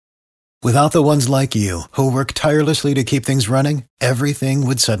Without the ones like you, who work tirelessly to keep things running, everything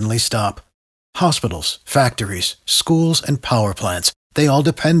would suddenly stop. Hospitals, factories, schools, and power plants, they all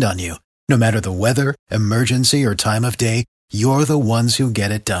depend on you. No matter the weather, emergency, or time of day, you're the ones who get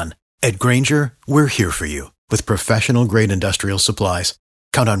it done. At Grainger, we're here for you with professional-grade industrial supplies.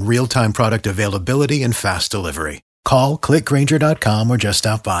 Count on real-time product availability and fast delivery. Call, click Grainger.com, or just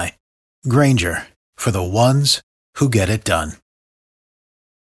stop by. Grainger, for the ones who get it done.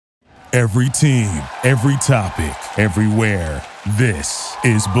 Every team, every topic, everywhere. This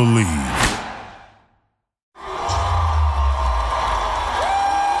is Believe.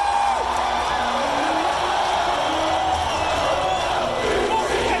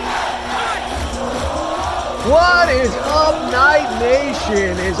 What is up, Night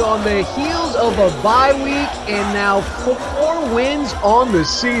Nation? Is on the heels of a bye week and now 4 wins on the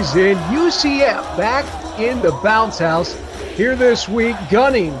season. UCF back in the bounce house here this week,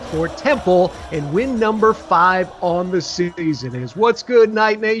 gunning for Temple and win number 5 on the season. Is what's good,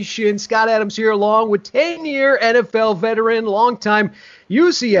 Night Nation? Scott Adams here, along with 10-year NFL veteran, longtime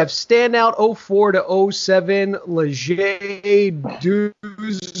UCF standout 04-07, Leger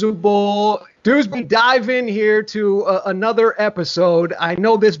Douzable. Dewsbury, dive in here to another episode. I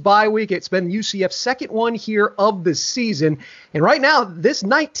know this bye week, it's been UCF's second one here of the season. And right now, this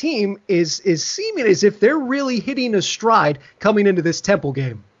night team is seeming as if they're really hitting a stride coming into this Temple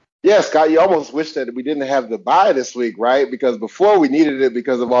game. Yeah, Scott, you almost wish that we didn't have the bye this week, right? Because before we needed it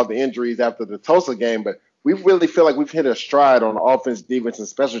because of all the injuries after the Tulsa game. But we really feel like we've hit a stride on offense, defense, and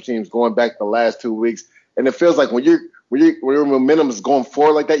special teams going back the last 2 weeks. And it feels like when your momentum is going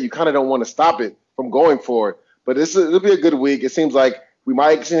forward like that, you kind of don't want to stop it from going forward. But it'll be a good week. It seems like we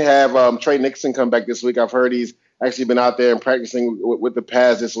might actually have Trey Nixon come back this week. I've heard he's actually been out there and practicing with the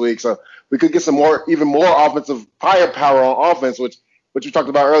pads this week. So we could get even more offensive firepower on offense, which you talked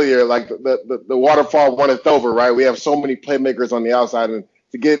about earlier, like the waterfall runneth over, right? We have so many playmakers on the outside, and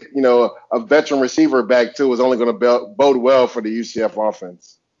to get a veteran receiver back too is only going to bode well for the UCF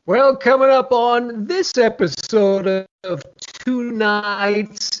offense. Well, coming up on this episode of 2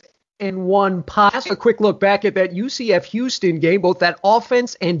 Nights and 1 Pod, a quick look back at that UCF-Houston game, both that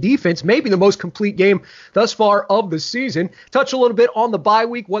offense and defense, maybe the most complete game thus far of the season. Touch a little bit on the bye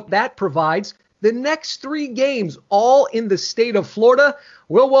week, what that provides. The next 3 games, all in the state of Florida.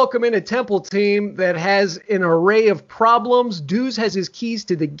 We'll welcome in a Temple team that has an array of problems. Dews has his keys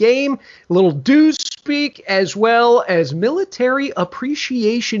to the game. A little Dews speak, as well as Military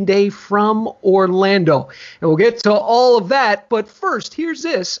Appreciation Day from Orlando. And we'll get to all of that. But first, here's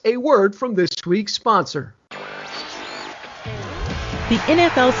a word from this week's sponsor. The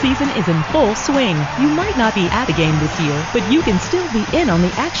NFL season is in full swing. You might not be at a game this year, but you can still be in on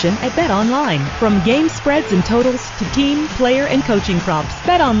the action at BetOnline. From game spreads and totals to team, player, and coaching props,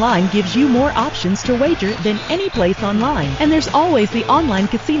 BetOnline gives you more options to wager than any place online. And there's always the online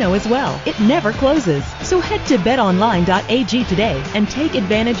casino as well. It never closes. So head to betonline.ag today and take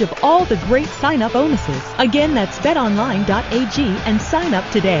advantage of all the great sign-up bonuses. Again, that's betonline.ag and sign up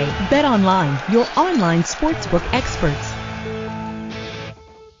today. BetOnline, your online sportsbook experts.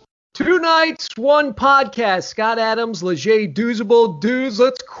 2 Nights, 1 Podcast. Scott Adams, Leger Douzable. Dudes,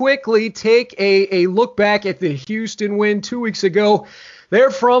 let's quickly take a look back at the Houston win 2 weeks ago. They're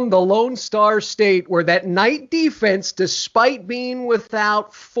from the Lone Star State, where that night defense, despite being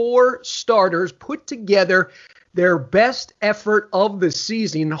without 4 starters, put together their best effort of the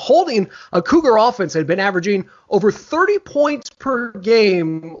season, holding a Cougar offense that had been averaging over 30 points per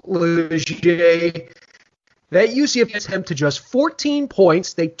game, Leger. That UCF gets him to just 14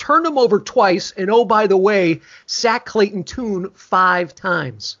 points. They turned him over twice. And oh, by the way, sacked Clayton Tune 5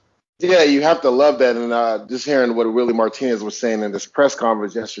 times. Yeah, you have to love that. And just hearing what Willie Martinez was saying in this press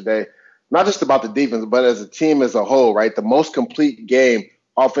conference yesterday, not just about the defense, but as a team as a whole, right? The most complete game,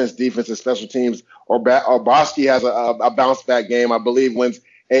 offense, defense, and special teams. Orboski has a bounce back game. I believe wins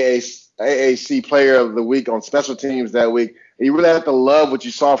AAC Player of the Week on special teams that week. And you really have to love what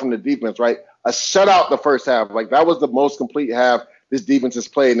you saw from the defense, right? A shutout the first half. Like, that was the most complete half this defense has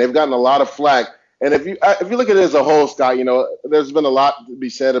played. And they've gotten a lot of flack. And if you look at it as a whole, Scott, there's been a lot to be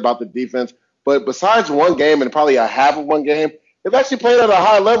said about the defense. But besides one game and probably a half of one game, they've actually played at a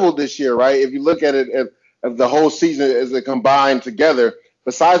high level this year, right? If you look at it at the whole season as it combined together,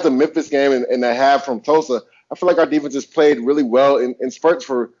 besides the Memphis game and the half from Tulsa, I feel like our defense has played really well in spurts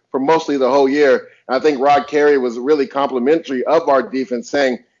for mostly the whole year. And I think Rod Carey was really complimentary of our defense,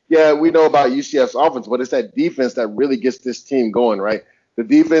 saying, yeah, we know about UCF's offense, but it's that defense that really gets this team going, right? The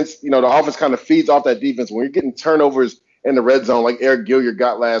defense, the offense kind of feeds off that defense. When you're getting turnovers in the red zone like Eric Gilliard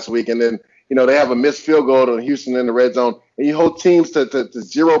got last week, and then, They have a missed field goal to Houston in the red zone, and you hold teams to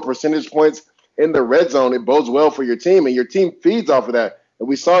 0 percentage points in the red zone. It bodes well for your team, and your team feeds off of that. And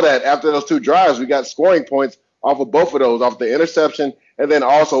we saw that after those 2 drives, we got scoring points off of both of those, off the interception and then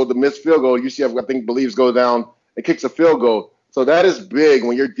also the missed field goal. UCF, I think, believes goes down and kicks a field goal. So that is big.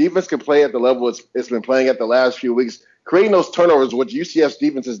 When your defense can play at the level it's been playing at the last few weeks, creating those turnovers, which UCF's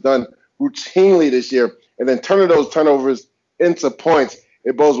defense has done routinely this year, and then turning those turnovers into points,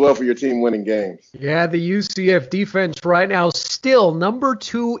 it bodes well for your team winning games. Yeah, the UCF defense right now still number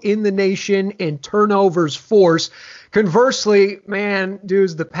 2 in the nation in turnovers forced. Conversely, man,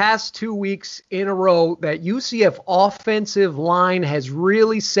 dudes, the past 2 weeks in a row, that UCF offensive line has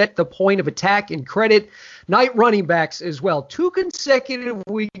really set the point of attack, and credit Knight running backs as well. 2 consecutive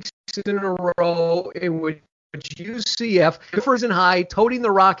weeks in a row in which UCF, Jefferson High, toting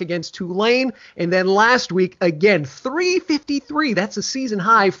the rock against Tulane, and then last week, again, 353. That's a season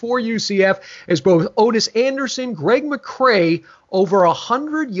high for UCF, as both Otis Anderson, Greg McCray, over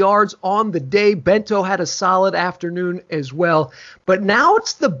 100 yards on the day. Bento had a solid afternoon as well. But now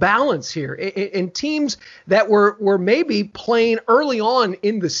it's the balance here. In teams that were maybe playing early on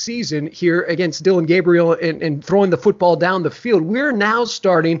in the season here against Dylan Gabriel and throwing the football down the field, we're now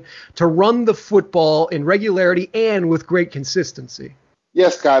starting to run the football in regularity and with great consistency.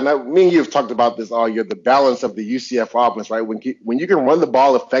 Yes, Scott. Me and you have talked about this all year, the balance of the UCF offense, right? When you can run the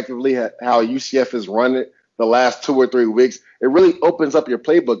ball effectively, how UCF has run it the last 2 or 3 weeks, it really opens up your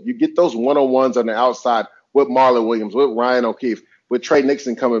playbook. You get those one-on-ones on the outside with Marlon Williams, with Ryan O'Keefe, with Trey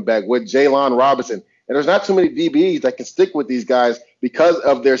Nixon coming back, with Jalen Robinson. And there's not too many DBs that can stick with these guys because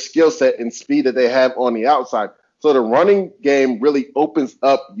of their skill set and speed that they have on the outside. So the running game really opens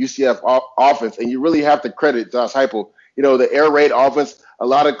up UCF offense, and you really have to credit Josh Heupel. The air raid offense, a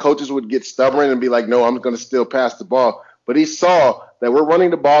lot of coaches would get stubborn and be like, no, I'm going to still pass the ball. But he saw that we're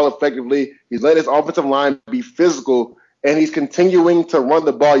running the ball effectively. He's let his offensive line be physical, and he's continuing to run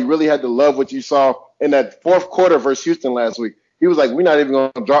the ball. You really had to love what you saw in that fourth quarter versus Houston last week. He was like, we're not even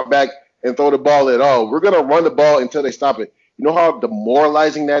going to drop back and throw the ball at all. We're going to run the ball until they stop it. You know how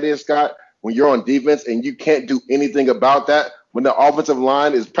demoralizing that is, Scott, when you're on defense and you can't do anything about that, when the offensive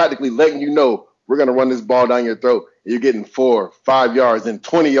line is practically letting you know we're going to run this ball down your throat, and you're getting 4, 5 yards and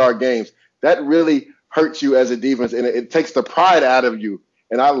 20-yard games. That really hurts you as a defense, and it takes the pride out of you.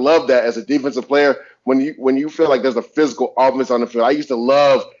 And I love that as a defensive player, when you feel like there's a physical offense on the field. I used to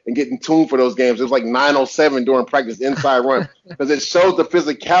love and get in tune for those games. It was like 907 during practice, inside run, because it shows the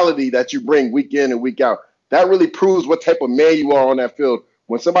physicality that you bring week in and week out. That really proves what type of man you are on that field.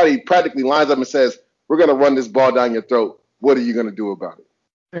 When somebody practically lines up and says, we're going to run this ball down your throat, what are you going to do about it?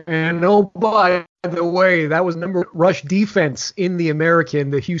 And oh, by the way, that was number rush defense in the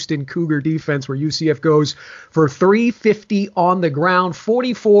American, the Houston Cougar defense, where UCF goes for 350 on the ground,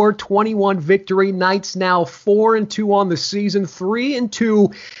 44-21 victory. Knights now 4-2 on the season,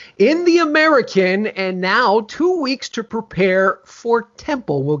 3-2 in the American, and now 2 weeks to prepare for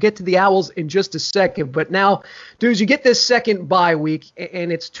Temple. We'll get to the Owls in just a second, but now, dudes, you get this second bye week,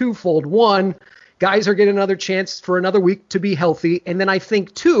 and it's twofold. One, guys are getting another chance for another week to be healthy. And then I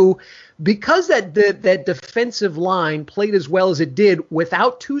think, too, because that defensive line played as well as it did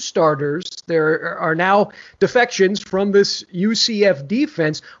without 2 starters, there are now defections from this UCF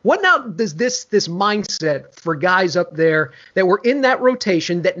defense. What now does this mindset for guys up there that were in that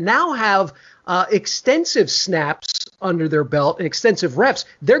rotation that now have extensive snaps under their belt and extensive reps,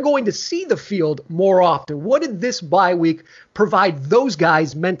 they're going to see the field more often? What did this bye week provide those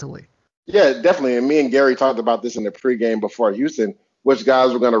guys mentally? Yeah, definitely. And me and Gary talked about this in the pregame before Houston, which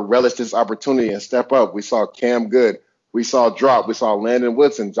guys were going to relish this opportunity and step up. We saw Cam Good. We saw Drop. We saw Landon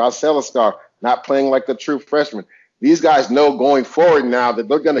Woodson, Josh Seliscar not playing like a true freshman. These guys know going forward now that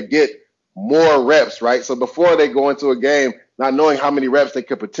they're going to get more reps, right? So before they go into a game, not knowing how many reps they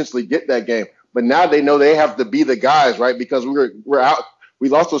could potentially get that game, but now they know they have to be the guys, right? Because we're out. We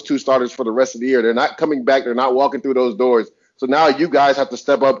lost those 2 starters for the rest of the year. They're not coming back. They're not walking through those doors. So now you guys have to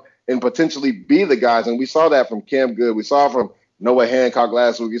step up and potentially be the guys. And we saw that from Cam Good. We saw from Noah Hancock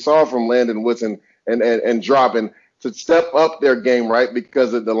last week. We saw from Landon Woodson and Drop. And to step up their game, right,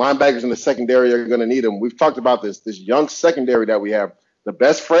 because the linebackers in the secondary are going to need them. We've talked about this young secondary that we have. The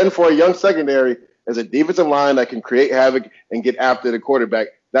best friend for a young secondary is a defensive line that can create havoc and get after the quarterback.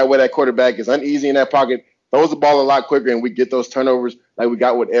 That way that quarterback is uneasy in that pocket, throws the ball a lot quicker, and we get those turnovers like we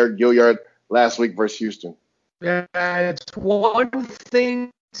got with Eric Gilliard last week versus Houston. Yeah, it's one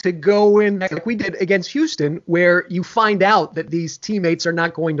thing to go in like we did against Houston, where you find out that these teammates are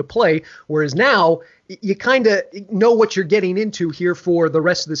not going to play, whereas now you kind of know what you're getting into here for the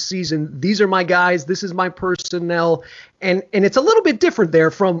rest of the season. These are my guys. This is my personnel. And it's a little bit different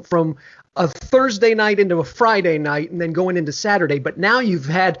there from a Thursday night into a Friday night and then going into Saturday. But now you've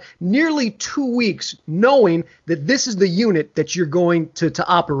had nearly 2 weeks knowing that this is the unit that you're going to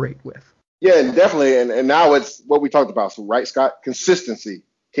operate with. Yeah, and definitely. And now it's what we talked about. So, right, Scott? Consistency.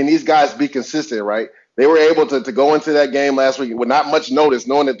 Can these guys be consistent, right? They were able to go into that game last week with not much notice,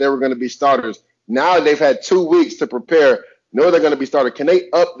 knowing that they were going to be starters. Now they've had 2 weeks to prepare, know they're going to be starters. Can they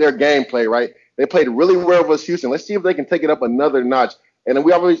up their gameplay, right? They played really well versus Houston. Let's see if they can take it up another notch. And then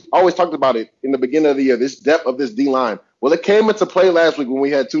we always talked about it in the beginning of the year, this depth of this D-line. Well, it came into play last week when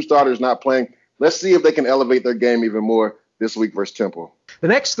we had 2 starters not playing. Let's see if they can elevate their game even more this week versus Temple. The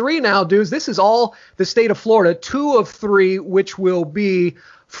next 3 now, dudes, this is all the state of Florida, 2 of 3, which will be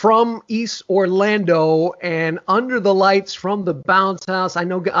from East Orlando and under the lights from the Bounce House. I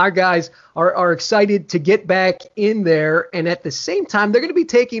know our guys are excited to get back in there. And at the same time, they're going to be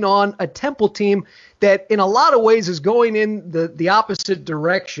taking on a Temple team that in a lot of ways is going in the opposite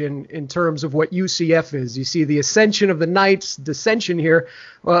direction in terms of what UCF is. You see the ascension of the Knights, descension here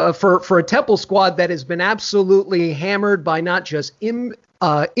for a Temple squad that has been absolutely hammered by not just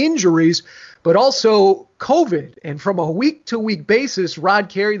injuries, but also COVID. And from a week-to-week basis, Rod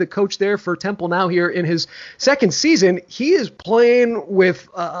Carey, the coach there for Temple now here in his second season, he is playing with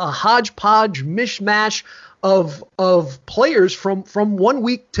a hodgepodge mishmash of players from 1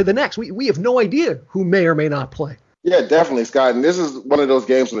 week to the next. We have no idea who may or may not play. Yeah, definitely, Scott. And this is one of those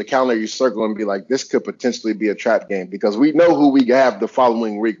games on the calendar you circle and be like, this could potentially be a trap game because we know who we have the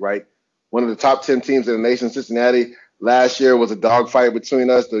following week, right? One of the top 10 teams in the nation, Cincinnati. Last year was a dogfight between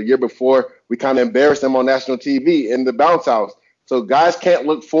us. The year before, we kind of embarrassed them on national TV in the Bounce House. So guys can't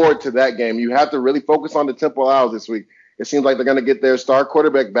look forward to that game. You have to really focus on the Temple Owls this week. It seems like they're going to get their star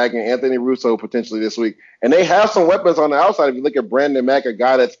quarterback back in Anthony Russo potentially this week. And they have some weapons on the outside. If you look at Brandon Mack, a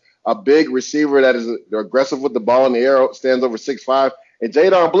guy that's a big receiver that is aggressive with the ball in the air, stands over 6'5", and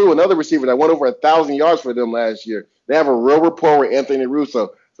Jadon Blue, another receiver that went over 1,000 yards for them last year. They have a real rapport with Anthony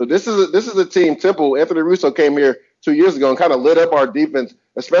Russo. So this is a team, Temple. Anthony Russo came here 2 years ago and kind of lit up our defense,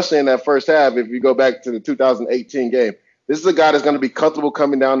 especially in that first half if you go back to the 2018 game. This is a guy that's going to be comfortable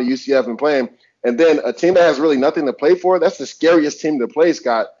coming down to UCF and playing. And then a team that has really nothing to play for, that's the scariest team to play,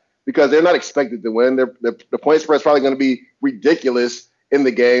 Scott, because they're not expected to win. The point spread is probably going to be ridiculous in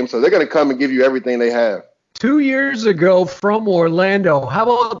the game, so they're going to come and give you everything they have. 2 years ago from Orlando, how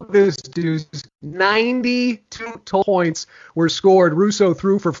about this, dude? 92 total points were scored. Russo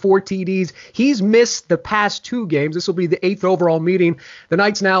threw for 4 TDs. He's missed the past 2 games. This will be the 8th overall meeting. The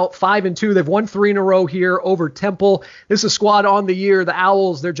Knights now 5-2. They've won 3 in a row here over Temple. This is a squad on the year. The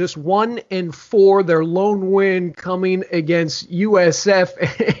Owls, they're just 1-4. Their lone win coming against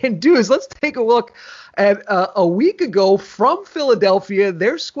USF. And dudes, let's take a look at a week ago from Philadelphia.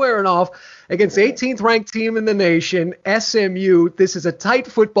 They're squaring off against the 18th ranked team in the nation, SMU. This is a tight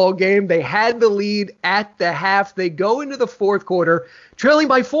football game. They had the lead at the half. They go into the fourth quarter trailing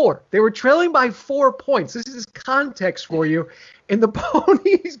by 4. They were trailing by 4 points. This is context for you. And the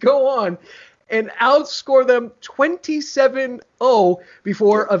Ponies go on and outscore them 27-0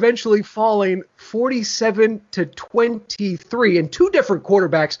 before eventually falling 47-23. And 2 different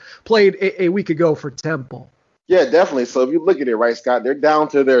quarterbacks played a week ago for Temple. Yeah, definitely. So if you look at it, right, Scott, they're down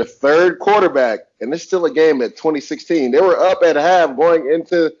to their 3rd quarterback, and it's still a game at 2016. They were up at half going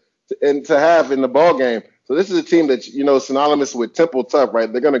into half in the ball game. So this is a team that's, synonymous with Temple tough,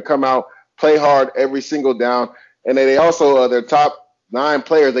 right? They're going to come out, play hard every single down, and they also their top 9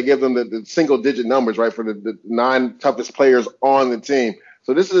 players, they give them the single-digit numbers, right, for the 9 toughest players on the team.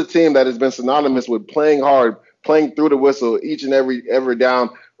 So this is a team that has been synonymous with playing hard, playing through the whistle each and every down,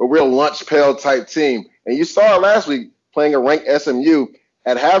 a real lunch pail type team. And you saw it last week playing a ranked SMU.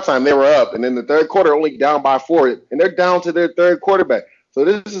 At halftime, they were up, and in the third quarter, only down by 4, and they're down to their 3rd quarterback. So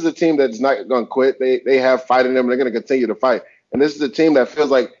this is a team that's not going to quit. They have fight in them, and they're going to continue to fight. And this is a team that feels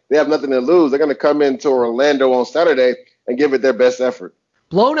like they have nothing to lose. They're going to come into Orlando on Saturday and give it their best effort.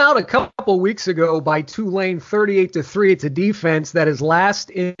 Blown out a couple weeks ago by Tulane 38-3. It's a defense that is last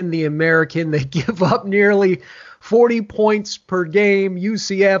in the American. They give up nearly 40 points per game.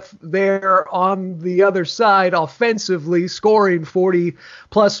 UCF there on the other side offensively scoring 40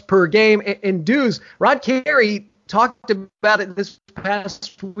 plus per game. And dudes, Rod Carey talked about it this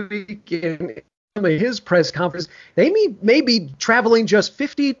past week in his press conference. They may be traveling just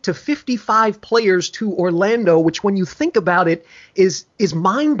 50 to 55 players to Orlando, which when you think about it is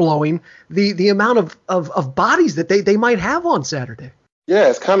mind-blowing, the amount of bodies that they might have on Saturday. Yeah,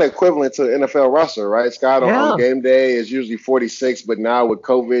 it's kind of equivalent to an NFL roster, right, Scott? On game day is usually 46, but now with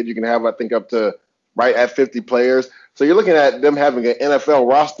COVID, you can have, I think, up to right at 50 players. So you're looking at them having an NFL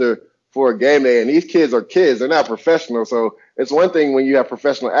roster for a game day. And these kids are kids. They're not professional. So it's one thing when you have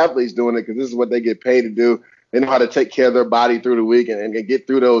professional athletes doing it because this is what they get paid to do. They know how to take care of their body through the week and get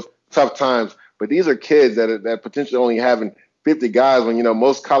through those tough times. But these are kids that potentially only having 50 guys when,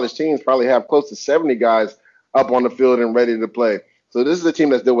 most college teams probably have close to 70 guys up on the field and ready to play. So this is a team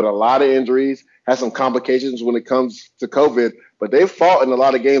that's dealt with a lot of injuries, has some complications when it comes to COVID, but they've fought in a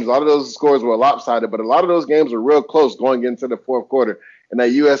lot of games. A lot of those scores were lopsided, but a lot of those games were real close going into the fourth quarter. In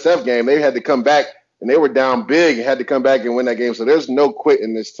that USF game, they had to come back, and they were down big and had to come back and win that game. So there's no quit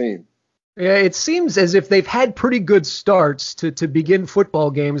in this team. Yeah, it seems as if they've had pretty good starts to begin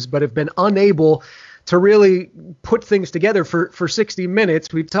football games, but have been unable to really put things together for 60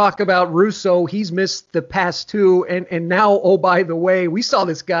 minutes. We talk about Russo. He's missed the past two. And now, oh, by the way, we saw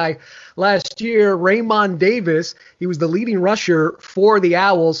this guy last year, Raymond Davis. He was the leading rusher for the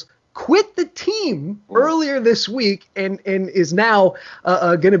Owls, quit the team earlier this week and is now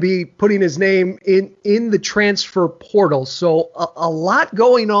going to be putting his name in the transfer portal. So a lot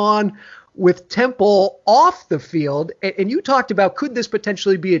going on with Temple off the field. And you talked about, could this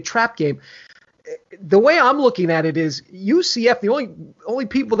potentially be a trap game? The way I'm looking at it is UCF, the only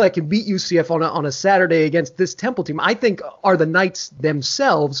people that can beat UCF on a Saturday against this Temple team, I think, are the Knights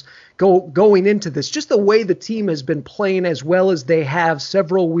themselves going into this. Just the way the team has been playing as well as they have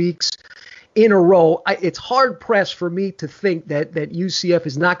several weeks in a row, it's hard pressed for me to think that UCF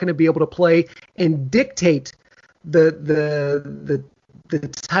is not going to be able to play and dictate the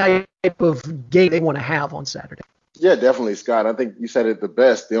type of game they want to have on Saturday. Yeah, definitely, Scott. I think you said it the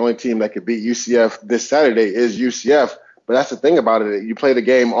best. The only team that could beat UCF this Saturday is UCF. But that's the thing about it. You play the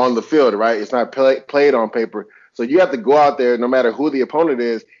game on the field, right? It's not played on paper. So you have to go out there no matter who the opponent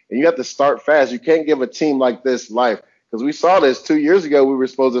is, and you have to start fast. You can't give a team like this life. Because we saw this 2 years ago. We were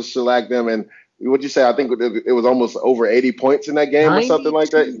supposed to shellac them. And what'd you say? I think it was almost over 80 points in that game or something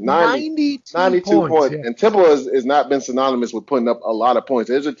like that. 92 points. Yeah. And Temple has not been synonymous with putting up a lot of points.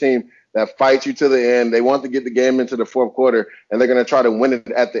 There's a team that fights you to the end. They want to get the game into the fourth quarter, and they're going to try to win it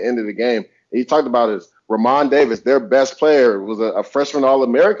at the end of the game. And you talked about it. Ramon Davis, their best player, was a freshman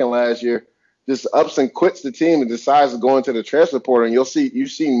All-American last year, just ups and quits the team and decides to go into the transfer portal. And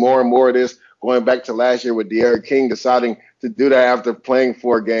you've seen more and more of this going back to last year with De'Aaron King deciding to do that after playing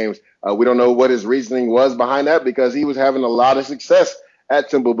 4 games. We don't know what his reasoning was behind that because he was having a lot of success at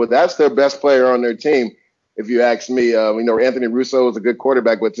Temple, but that's their best player on their team. If you ask me, Anthony Russo is a good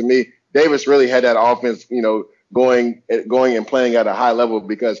quarterback, but to me, Davis really had that offense, going and playing at a high level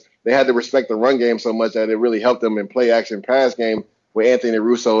because they had to respect the run game so much that it really helped them in play action pass game with Anthony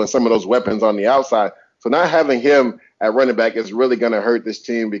Russo and some of those weapons on the outside. So not having him at running back is really going to hurt this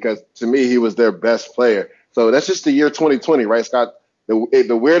team because to me, he was their best player. So that's just the year 2020, right, Scott?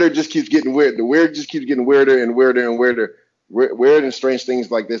 The weirder just keeps getting weird. The weird just keeps getting weirder and weirder and weirder. Weird and strange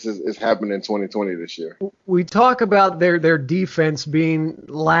things like this is happening in 2020 this year. We talk about their defense being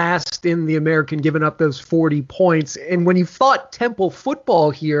last in the American, giving up those 40 points. And when you thought Temple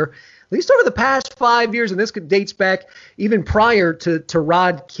football here, at least over the past 5 years, and this dates back even prior to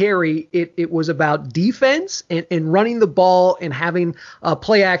Rod Carey, it was about defense and running the ball and having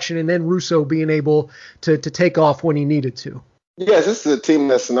play action, and then Russo being able to take off when he needed to. Yes, this is a team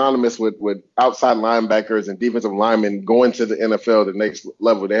that's synonymous with outside linebackers and defensive linemen going to the NFL, the next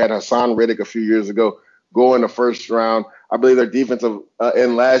level. They had Hassan Riddick a few years ago go in the first round. I believe their defensive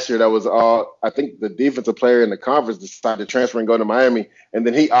end last year, that was I think the defensive player in the conference decided to transfer and go to Miami, and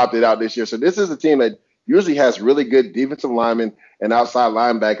then he opted out this year. So this is a team that usually has really good defensive linemen and outside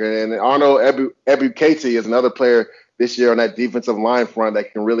linebacker. And Arnold Ebukati is another player this year on that defensive line front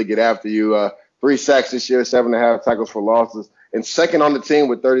that can really get after you. 3 sacks this year, 7.5 tackles for losses. And second on the team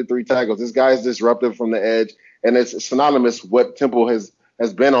with 33 tackles. This guy is disruptive from the edge, and it's synonymous with what Temple has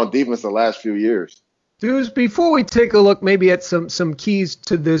been on defense the last few years. Dudes, before we take a look maybe at some keys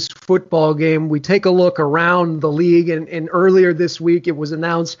to this football game, we take a look around the league, and earlier this week it was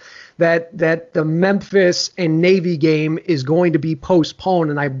announced that the Memphis and Navy game is going to be postponed,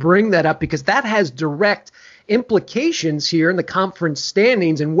 and I bring that up because that has direct implications here in the conference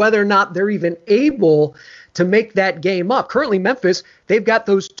standings and whether or not they're even able to make that game up. Currently, Memphis, they've got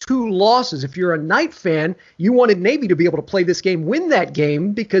those 2 losses. If you're a Knight fan, you wanted Navy to be able to play this game, win that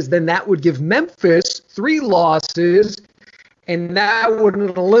game, because then that would give Memphis 3 losses, and that would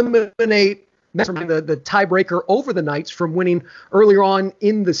eliminate the tiebreaker over the Knights from winning earlier on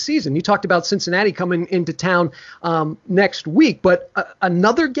in the season. You talked about Cincinnati coming into town next week, but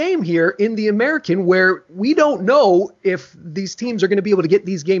another game here in the American where we don't know if these teams are going to be able to get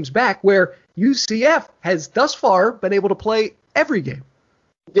these games back, where UCF has thus far been able to play every game.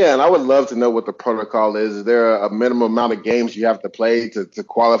 Yeah, and I would love to know what the protocol is. Is there a minimum amount of games you have to play to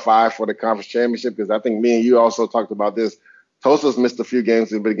qualify for the conference championship? Because I think me and you also talked about this. Tulsa's missed a few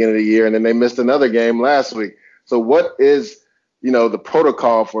games at the beginning of the year, and then they missed another game last week. So what is, the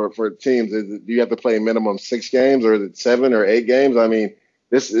protocol for teams? Do you have to play a minimum 6 games, or is it 7 or 8 games? I mean,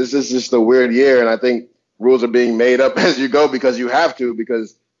 this is just a weird year, and I think rules are being made up as you go because you have to.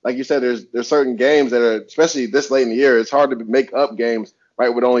 Because, like you said, there's certain games that are, especially this late in the year, it's hard to make up games, right,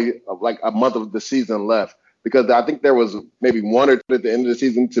 with only like a month of the season left. Because I think there was maybe 1 or 2 at the end of the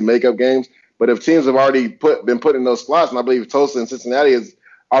season to make up games. But if teams have already been put in those slots, and I believe Tulsa and Cincinnati has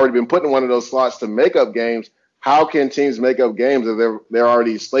already been put in one of those slots to make up games, how can teams make up games if they're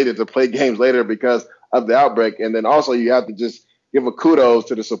already slated to play games later because of the outbreak? And then also you have to just give a kudos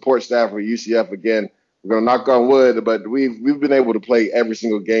to the support staff for UCF again. We're going to knock on wood, but we've been able to play every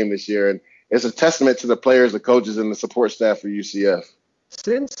single game this year. And it's a testament to the players, the coaches, and the support staff for UCF.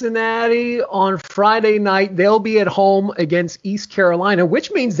 Cincinnati on Friday night, they'll be at home against East Carolina,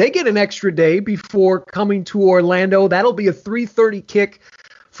 which means they get an extra day before coming to Orlando. That'll be a 3:30 kick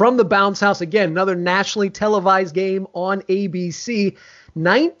from the Bounce House. Again, another nationally televised game on ABC.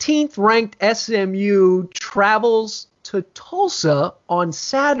 19th ranked SMU travels to Tulsa on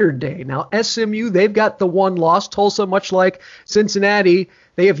Saturday. Now, SMU, they've got the 1 loss. Tulsa, much like Cincinnati,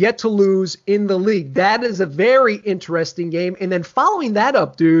 they have yet to lose in the league. That is a very interesting game. And then following that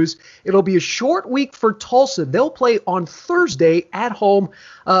up, dudes, it'll be a short week for Tulsa. They'll play on Thursday at home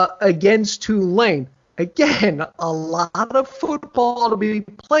against Tulane. Again, a lot of football to be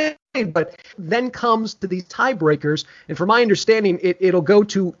played, but then comes to these tiebreakers. And from my understanding, it'll go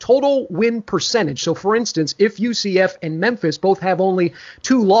to total win percentage. So, for instance, if UCF and Memphis both have only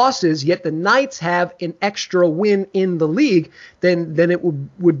 2 losses, yet the Knights have an extra win in the league, then it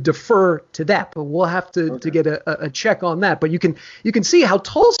would defer to that. But we'll have to get a check on that. But you can see how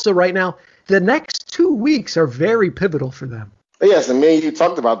Tulsa right now, the next 2 weeks are very pivotal for them. Yes, and me and you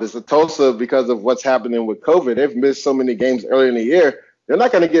talked about this. The Tulsa, because of what's happening with COVID, they've missed so many games early in the year. They're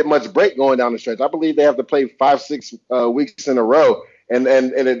not going to get much break going down the stretch. I believe they have to play 5-6 weeks in a row, and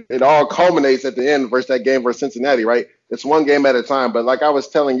it all culminates at the end versus that game versus Cincinnati, right? It's one game at a time. But like I was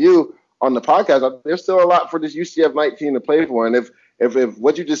telling you on the podcast, there's still a lot for this UCF Knight team to play for. And if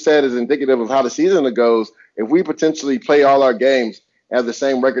what you just said is indicative of how the season goes, if we potentially play all our games, have the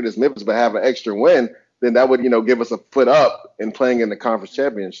same record as Memphis, but have an extra win, then that would, give us a foot up in playing in the conference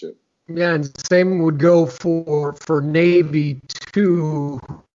championship. Yeah, and same would go for Navy too,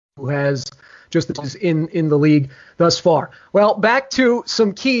 who has just in the league thus far. Well, back to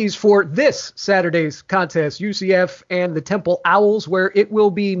some keys for this Saturday's contest, UCF and the Temple Owls, where it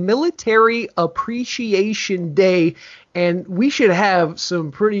will be Military Appreciation Day, and we should have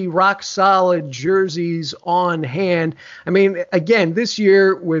some pretty rock-solid jerseys on hand. I mean, again, this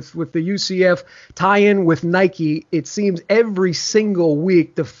year with the UCF tie-in with Nike, it seems every single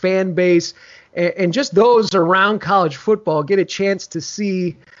week the fan base and just those around college football get a chance to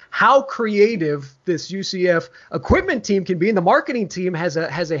see how creative this UCF equipment team can be, and the marketing team has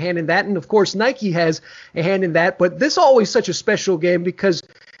a hand in that, and of course Nike has a hand in that. But this is always such a special game because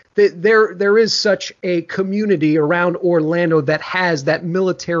there is such a community around Orlando that has that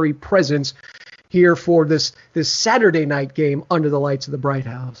military presence here for this Saturday night game under the lights of the Bright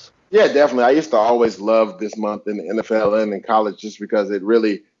House. Yeah, definitely. I used to always love this month in the NFL and in college just because it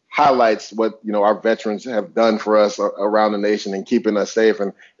really highlights what our veterans have done for us around the nation and keeping us safe.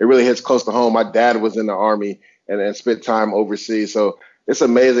 And it really hits close to home. My dad was in the Army and spent time overseas. So it's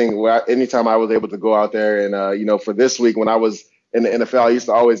amazing. Anytime I was able to go out there and, for this week when I was in the NFL, I used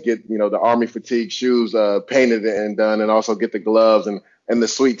to always get, the Army fatigue shoes painted and done, and also get the gloves and the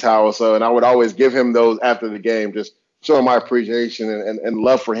sweet towel. So, and I would always give him those after the game, just showing my appreciation and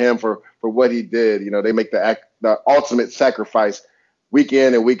love for him for what he did. They make the ultimate sacrifice week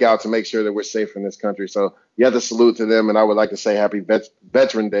in and week out to make sure that we're safe in this country. So you have to salute to them, and I would like to say happy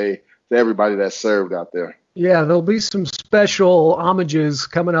Veteran Day to everybody that served out there. Yeah, there'll be some special homages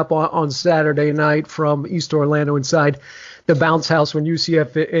coming up on Saturday night from East Orlando inside the Bounce House when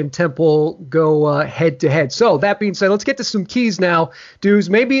UCF and Temple go head-to-head. So that being said, let's get to some keys now, dudes.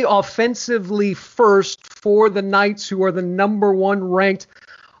 Maybe offensively first for the Knights, who are the number 1 ranked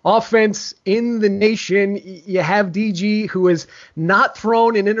offense in the nation. You have DG, who has not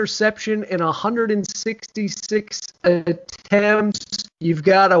thrown an interception in 166 attempts. You've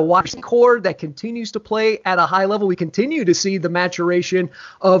got a wide core that continues to play at a high level. We continue to see the maturation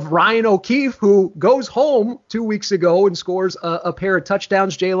of Ryan O'Keefe, who goes home 2 weeks ago and scores a pair of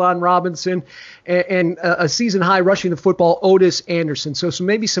touchdowns, Jalen Robinson, and a season-high rushing the football, Otis Anderson. So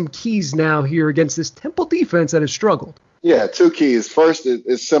maybe some keys now here against this Temple defense that has struggled. Yeah, two keys. First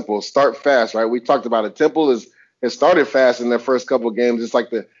is simple. Start fast, right? We talked about it. Temple has started fast in their first couple of games. It's like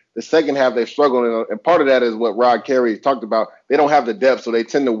the second half they've struggled. And part of that is what Rod Carey talked about. They don't have the depth, so they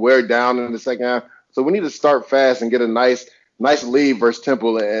tend to wear down in the second half. So we need to start fast and get a nice lead versus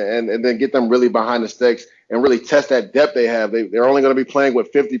Temple and then get them really behind the sticks and really test that depth they have. They're only going to be playing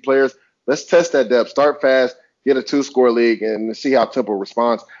with 50 players. Let's test that depth. Start fast, get a 2-score lead, and see how Temple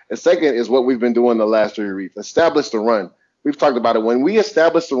responds. And second is what we've been doing the last 3 weeks. Establish the run. We've talked about it. When we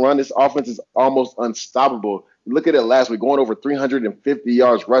establish the run, this offense is almost unstoppable. Look at it last week, going over 350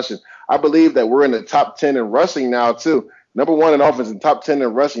 yards rushing. I believe that we're in the top 10 in rushing now, too. Number 1 in offense and top 10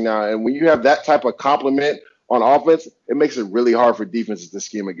 in rushing now. And when you have that type of complement on offense, it makes it really hard for defenses to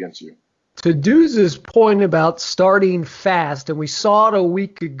scheme against you. To Deuce's point about starting fast, and we saw it a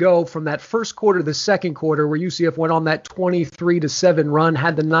week ago from that first quarter to the second quarter where UCF went on that 23-7 run,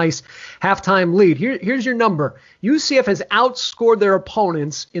 had the nice halftime lead. Here's your number. UCF has outscored their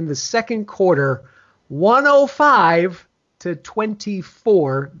opponents in the second quarter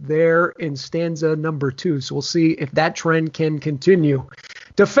 105-24 there in stanza number 2. So we'll see if that trend can continue.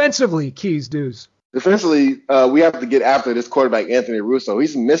 Defensively, keys, Deuce. Defensively, we have to get after this quarterback, Anthony Russo.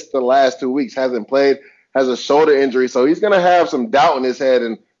 He's missed the last 2 weeks, hasn't played, has a shoulder injury. So he's going to have some doubt in his head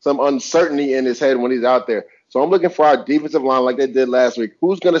and some uncertainty in his head when he's out there. So I'm looking for our defensive line like they did last week.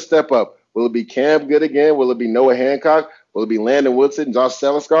 Who's going to step up? Will it be Cam Good again? Will it be Noah Hancock? Will it be Landon Woodson, Josh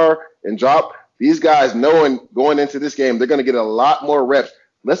Seliskar, and drop? These guys knowing going into this game, they're going to get a lot more reps.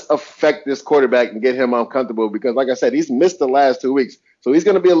 Let's affect this quarterback and get him uncomfortable because, like I said, he's missed the last 2 weeks. So he's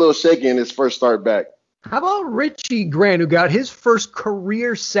going to be a little shaky in his first start back. How about Richie Grant, who got his first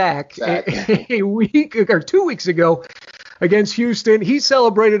career sack a week or 2 weeks ago against Houston? He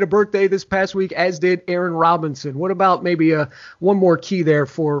celebrated a birthday this past week, as did Aaron Robinson. What about maybe one more key there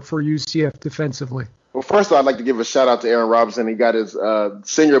for UCF defensively? Well, first of all, I'd like to give a shout-out to Aaron Robinson. He got his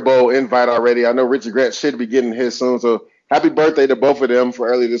Senior Bowl invite already. I know Richie Grant should be getting his soon. So happy birthday to both of them for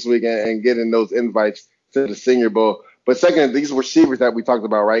early this week and getting those invites to the Senior Bowl. But second, these receivers that we talked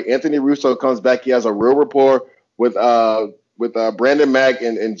about, right? Anthony Russo comes back. He has a real rapport with Brandon Mack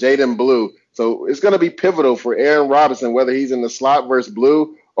and Jaden Blue. So it's going to be pivotal for Aaron Robinson, whether he's in the slot versus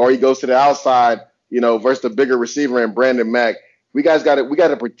Blue or he goes to the outside, versus the bigger receiver and Brandon Mack. We really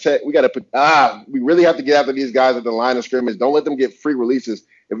have to get after these guys at the line of scrimmage. Don't let them get free releases.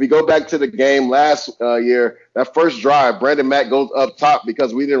 If we go back to the game last year, that first drive, Brandon Mack goes up top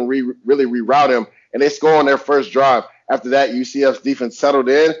because we didn't really reroute him, and they score on their first drive. After that, UCF's defense settled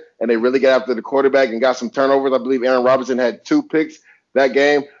in, and they really got after the quarterback and got some turnovers. I believe Aaron Robinson had 2 picks that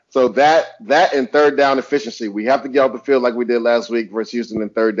game. So that and third down efficiency. We have to get off the field like we did last week versus Houston in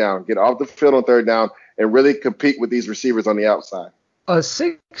third down. Get off the field on third down and really compete with these receivers on the outside. A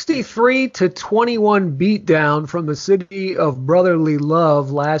 63-21 beatdown from the city of brotherly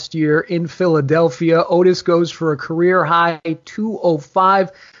love last year in Philadelphia. Otis goes for a career-high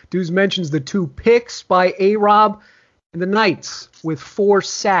 205. Deuce mentions the 2 picks by A-Rob. And the Knights with 4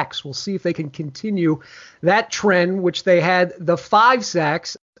 sacks. We'll see if they can continue that trend, which they had the 5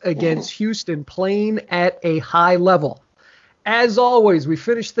 sacks against Houston, playing at a high level. As always, we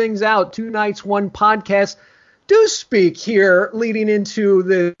finish things out. 2 Nights, 1 podcast. Do speak here leading into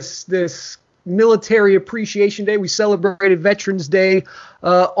this Military Appreciation Day. We celebrated Veterans Day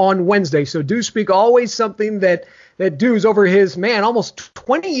on Wednesday. So do speak, always something that Deuce over his, almost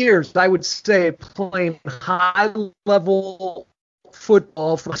 20 years, I would say, playing high-level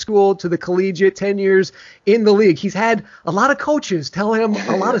football from school to the collegiate, 10 years in the league. He's had a lot of coaches tell him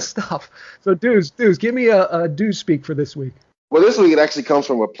a lot of stuff. So Deuce, give me a Deuce speak for this week. Well, this week it actually comes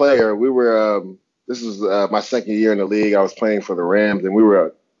from a player. We were this was my second year in the league. I was playing for the Rams, and we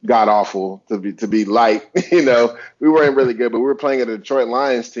were god-awful to be light. We weren't really good, but we were playing a Detroit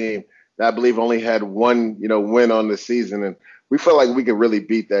Lions team that I believe only had one, win on the season. And we felt like we could really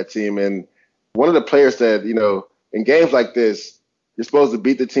beat that team. And one of the players said, in games like this, you're supposed to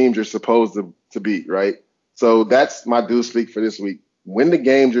beat the teams you're supposed to beat, right? So that's my Deuce speak for this week. Win the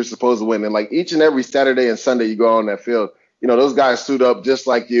games you're supposed to win. And like each and every Saturday and Sunday you go on that field, those guys suit up just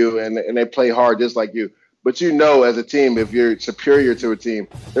like you and they play hard just like you. But as a team, if you're superior to a team,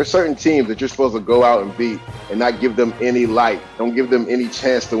 there's certain teams that you're supposed to go out and beat and not give them any light. Don't give them any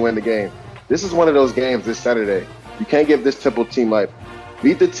chance to win the game. This is one of those games this Saturday. You can't give this Temple team life.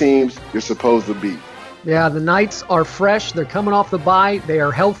 Beat the teams you're supposed to beat. Yeah, the Knights are fresh. They're coming off the bye. They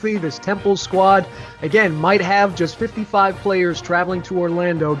are healthy. This Temple squad, again, might have just 55 players traveling to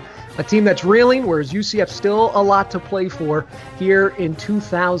Orlando. A team that's reeling, whereas UCF still a lot to play for here in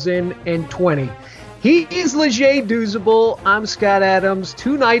 2020. He is Leger Douzable. I'm Scott Adams.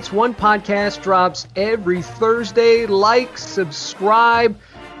 2 Nights, 1 Podcast drops every Thursday. Like, subscribe,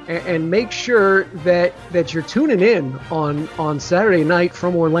 and make sure that you're tuning in on Saturday night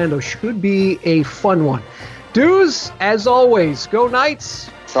from Orlando. Should be a fun one. Dudes, as always, go Knights.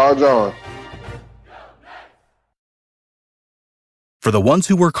 Charge on. For the ones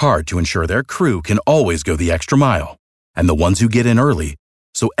who work hard to ensure their crew can always go the extra mile, and the ones who get in early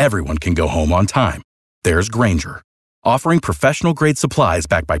so everyone can go home on time, there's Grainger, offering professional-grade supplies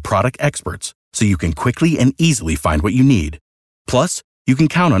backed by product experts so you can quickly and easily find what you need. Plus, you can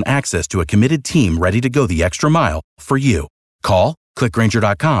count on access to a committed team ready to go the extra mile for you. Call, click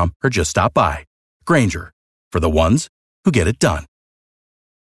Grainger.com, or just stop by. Grainger, for the ones who get it done.